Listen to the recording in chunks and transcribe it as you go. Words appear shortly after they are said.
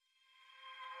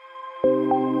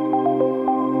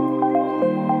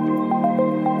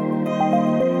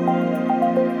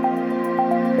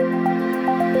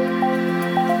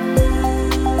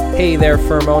Hey there,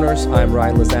 firm owners. I'm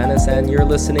Ryan Lazanis, and you're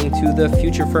listening to the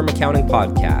Future Firm Accounting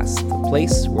Podcast, the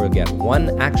place where you'll get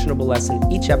one actionable lesson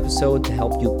each episode to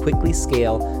help you quickly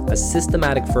scale a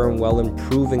systematic firm while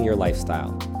improving your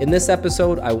lifestyle. In this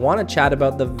episode, I want to chat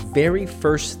about the very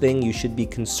first thing you should be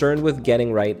concerned with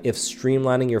getting right if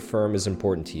streamlining your firm is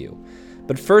important to you.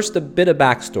 But first, a bit of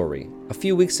backstory. A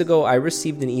few weeks ago, I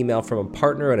received an email from a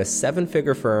partner at a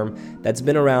seven-figure firm that's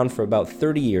been around for about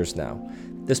 30 years now.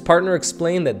 This partner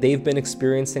explained that they've been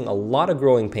experiencing a lot of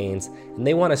growing pains and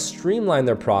they want to streamline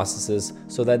their processes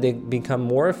so that they become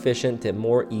more efficient and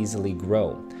more easily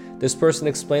grow. This person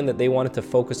explained that they wanted to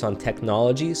focus on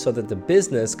technology so that the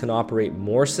business can operate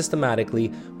more systematically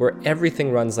where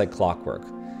everything runs like clockwork.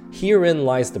 Herein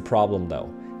lies the problem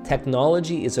though.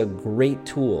 Technology is a great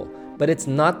tool, but it's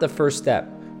not the first step,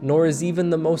 nor is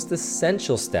even the most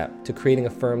essential step to creating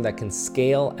a firm that can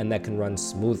scale and that can run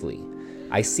smoothly.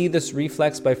 I see this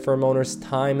reflex by firm owners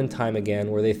time and time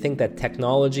again where they think that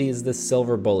technology is the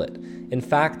silver bullet. In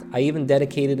fact, I even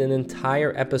dedicated an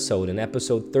entire episode in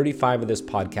episode 35 of this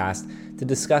podcast to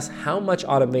discuss how much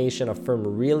automation a firm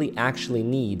really actually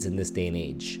needs in this day and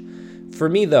age. For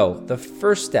me though, the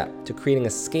first step to creating a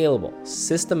scalable,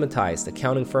 systematized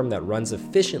accounting firm that runs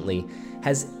efficiently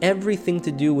has everything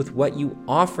to do with what you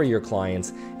offer your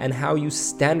clients and how you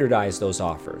standardize those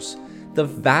offers. The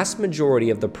vast majority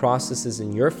of the processes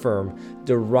in your firm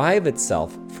derive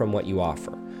itself from what you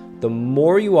offer. The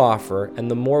more you offer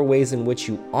and the more ways in which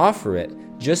you offer it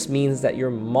just means that you're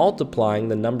multiplying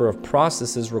the number of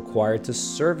processes required to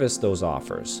service those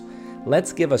offers.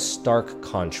 Let's give a stark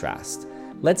contrast.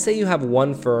 Let's say you have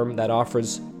one firm that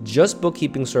offers just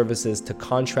bookkeeping services to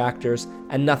contractors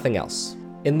and nothing else.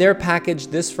 In their package,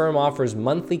 this firm offers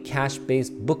monthly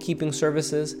cash-based bookkeeping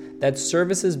services that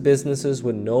services businesses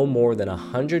with no more than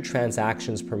 100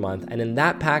 transactions per month. And in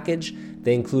that package,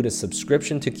 they include a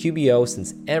subscription to QBO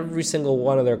since every single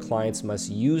one of their clients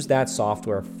must use that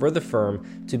software for the firm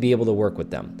to be able to work with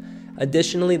them.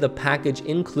 Additionally, the package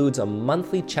includes a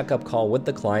monthly checkup call with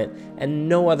the client and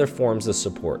no other forms of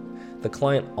support. The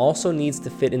client also needs to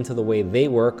fit into the way they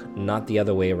work, not the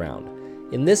other way around.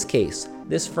 In this case,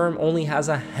 this firm only has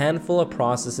a handful of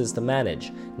processes to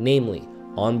manage, namely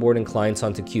onboarding clients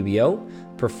onto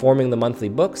QBO, performing the monthly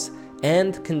books,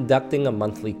 and conducting a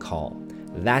monthly call.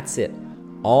 That's it.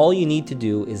 All you need to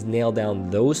do is nail down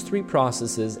those three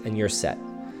processes and you're set.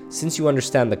 Since you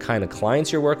understand the kind of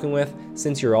clients you're working with,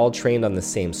 since you're all trained on the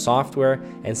same software,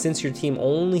 and since your team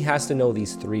only has to know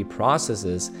these three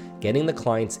processes, getting the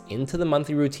clients into the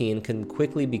monthly routine can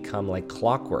quickly become like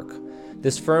clockwork.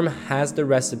 This firm has the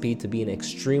recipe to be an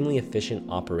extremely efficient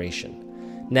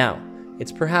operation. Now,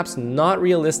 it's perhaps not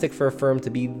realistic for a firm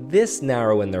to be this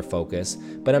narrow in their focus,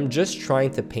 but I'm just trying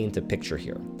to paint a picture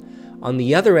here. On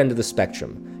the other end of the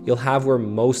spectrum, you'll have where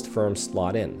most firms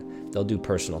slot in. They'll do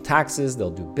personal taxes,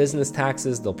 they'll do business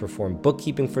taxes, they'll perform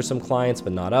bookkeeping for some clients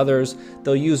but not others,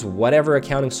 they'll use whatever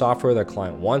accounting software their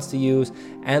client wants to use,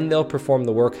 and they'll perform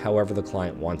the work however the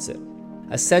client wants it.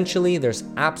 Essentially, there's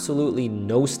absolutely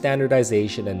no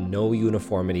standardization and no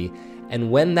uniformity, and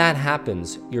when that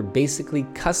happens, you're basically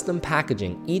custom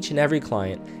packaging each and every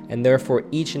client, and therefore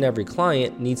each and every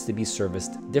client needs to be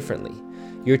serviced differently.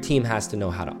 Your team has to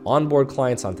know how to onboard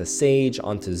clients onto Sage,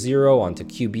 onto Xero, onto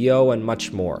QBO, and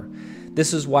much more.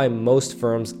 This is why most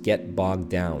firms get bogged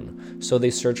down, so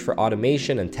they search for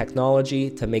automation and technology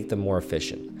to make them more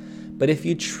efficient. But if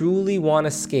you truly want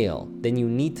to scale, then you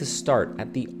need to start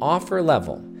at the offer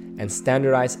level and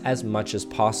standardize as much as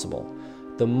possible.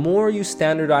 The more you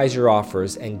standardize your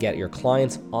offers and get your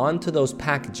clients onto those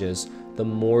packages, the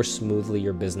more smoothly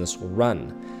your business will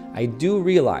run. I do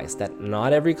realize that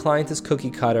not every client is cookie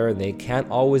cutter and they can't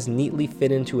always neatly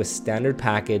fit into a standard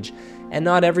package, and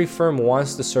not every firm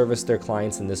wants to service their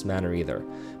clients in this manner either.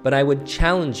 But I would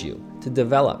challenge you to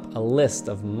develop a list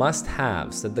of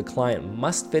must-haves that the client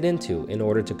must fit into in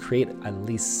order to create at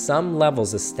least some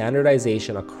levels of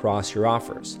standardization across your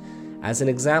offers. As an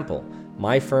example,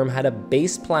 my firm had a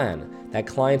base plan that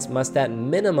clients must at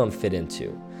minimum fit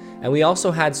into. And we also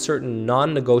had certain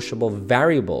non-negotiable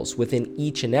variables within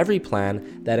each and every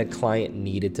plan that a client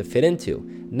needed to fit into.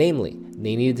 Namely,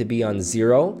 they needed to be on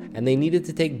Xero and they needed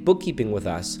to take bookkeeping with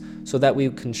us so that we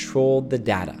controlled the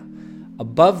data.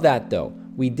 Above that though,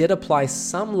 we did apply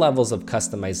some levels of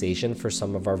customization for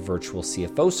some of our virtual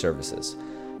CFO services.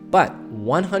 But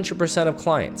 100% of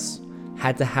clients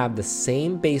had to have the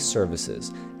same base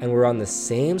services and were on the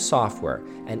same software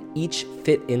and each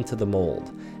fit into the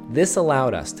mold. This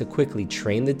allowed us to quickly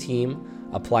train the team,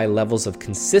 apply levels of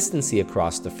consistency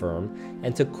across the firm,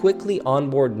 and to quickly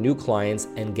onboard new clients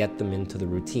and get them into the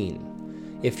routine.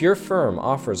 If your firm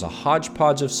offers a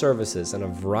hodgepodge of services in a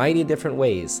variety of different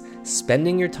ways,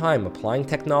 spending your time applying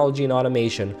technology and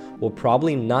automation will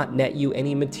probably not net you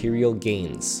any material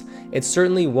gains. It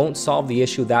certainly won't solve the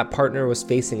issue that partner was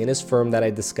facing in his firm that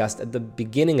I discussed at the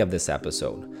beginning of this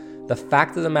episode. The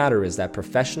fact of the matter is that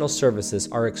professional services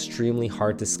are extremely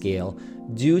hard to scale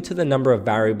due to the number of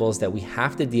variables that we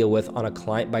have to deal with on a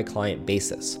client-by-client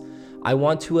basis. I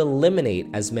want to eliminate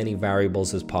as many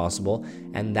variables as possible,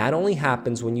 and that only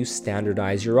happens when you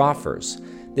standardize your offers.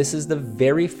 This is the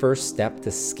very first step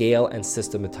to scale and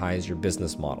systematize your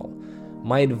business model.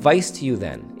 My advice to you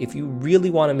then, if you really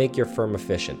want to make your firm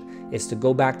efficient, is to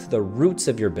go back to the roots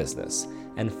of your business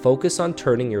and focus on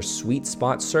turning your sweet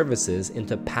spot services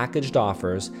into packaged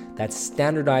offers that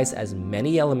standardize as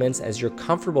many elements as you're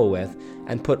comfortable with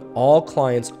and put all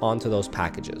clients onto those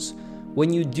packages.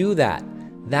 When you do that,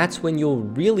 that's when you'll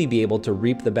really be able to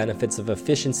reap the benefits of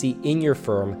efficiency in your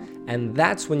firm, and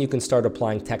that's when you can start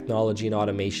applying technology and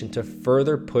automation to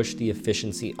further push the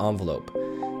efficiency envelope.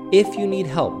 If you need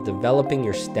help developing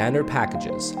your standard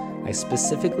packages, I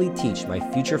specifically teach my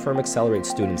Future Firm Accelerate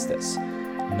students this.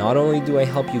 Not only do I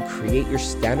help you create your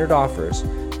standard offers,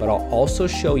 but I'll also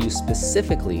show you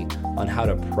specifically on how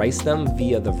to price them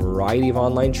via the variety of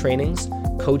online trainings,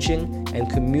 coaching, and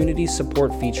community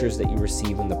support features that you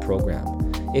receive in the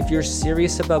program. If you're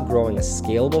serious about growing a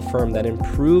scalable firm that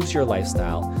improves your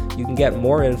lifestyle, you can get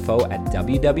more info at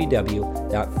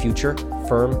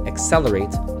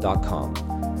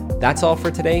www.futurefirmaccelerate.com. That's all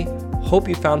for today. Hope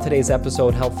you found today's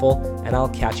episode helpful, and I'll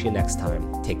catch you next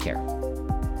time. Take care.